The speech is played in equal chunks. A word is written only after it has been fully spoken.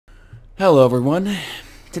Hello everyone.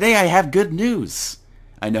 Today I have good news.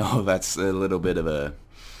 I know that's a little bit of a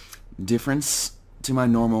difference to my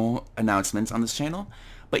normal announcements on this channel,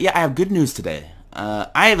 but yeah, I have good news today.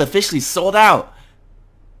 I have officially sold out.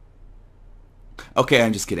 Okay,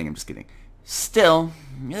 I'm just kidding, Still,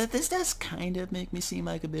 this does kind of make me seem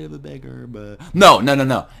like a bit of a beggar, but...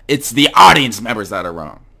 No. It's the audience members that are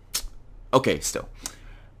wrong. Okay, still.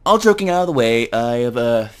 All joking out of the way, I have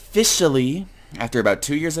officially... After about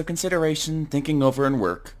 2 years of consideration, thinking over, and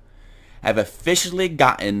work, I've officially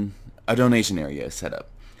gotten a donation area set up.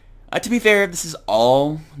 To be fair, this is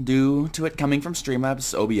all due to it coming from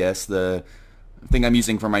Streamlabs OBS, the thing I'm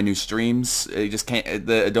using for my new streams. It just came,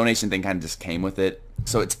 the donation thing kind of just came with it.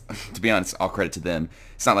 So it's, to be honest, all credit to them.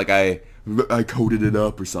 It's not like I coded it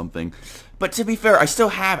up or something. But to be fair, I still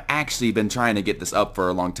have actually been trying to get this up for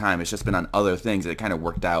a long time. It's just been on other things. It kind of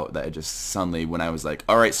worked out that it just suddenly, when I was like,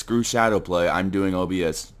 alright, screw Shadowplay, I'm doing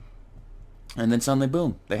OBS. And then suddenly,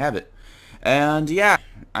 boom, they have it. And yeah,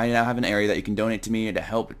 I now have an area that you can donate to me to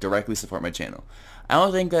help directly support my channel. I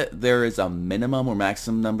don't think that there is a minimum or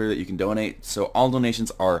maximum number that you can donate, so all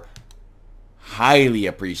donations are highly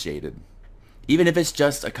appreciated. Even if it's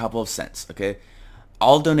just a couple of cents, okay?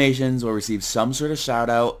 All donations will receive some sort of shout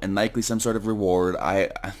out and likely some sort of reward. I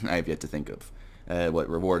have yet to think of what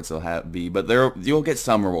rewards they'll be, but you'll get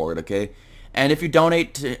some reward, okay? And if you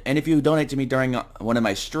donate to me during one of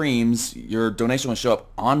my streams, your donation will show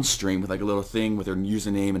up on stream with like a little thing with your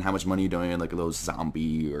username and how much money you donated, like a little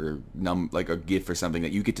zombie or like a gift or something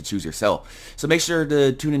that you get to choose yourself. So make sure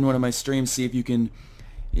to tune in one of my streams, see if you can,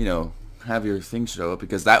 you know, have your thing show up,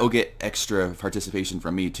 because that will get extra participation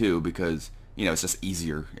from me too, because you know, it's just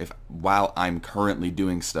easier if while I'm currently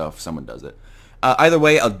doing stuff, someone does it. Either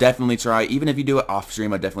way, I'll definitely try. Even if you do it off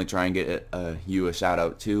stream, I'll definitely try and get you a shout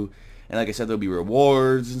out too. And like I said, there'll be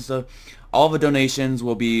rewards and stuff. All the donations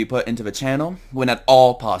will be put into the channel when at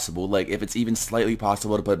all possible. Like if it's even slightly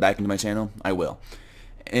possible to put it back into my channel, I will.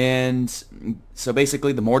 And so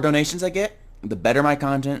basically, the more donations I get, the better my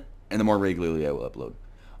content and the more regularly I will upload.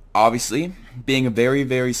 Obviously, being a very,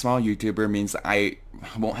 very small YouTuber means I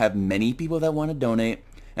won't have many people that want to donate,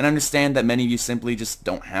 and I understand that many of you simply just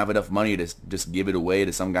don't have enough money to just give it away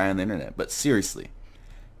to some guy on the internet. But seriously,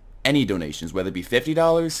 any donations, whether it be $50,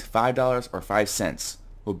 $5, or 5 cents,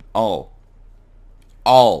 will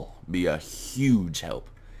all be a huge help.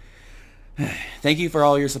 Thank you for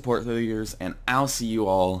all your support through the years, and I'll see you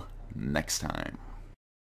all next time.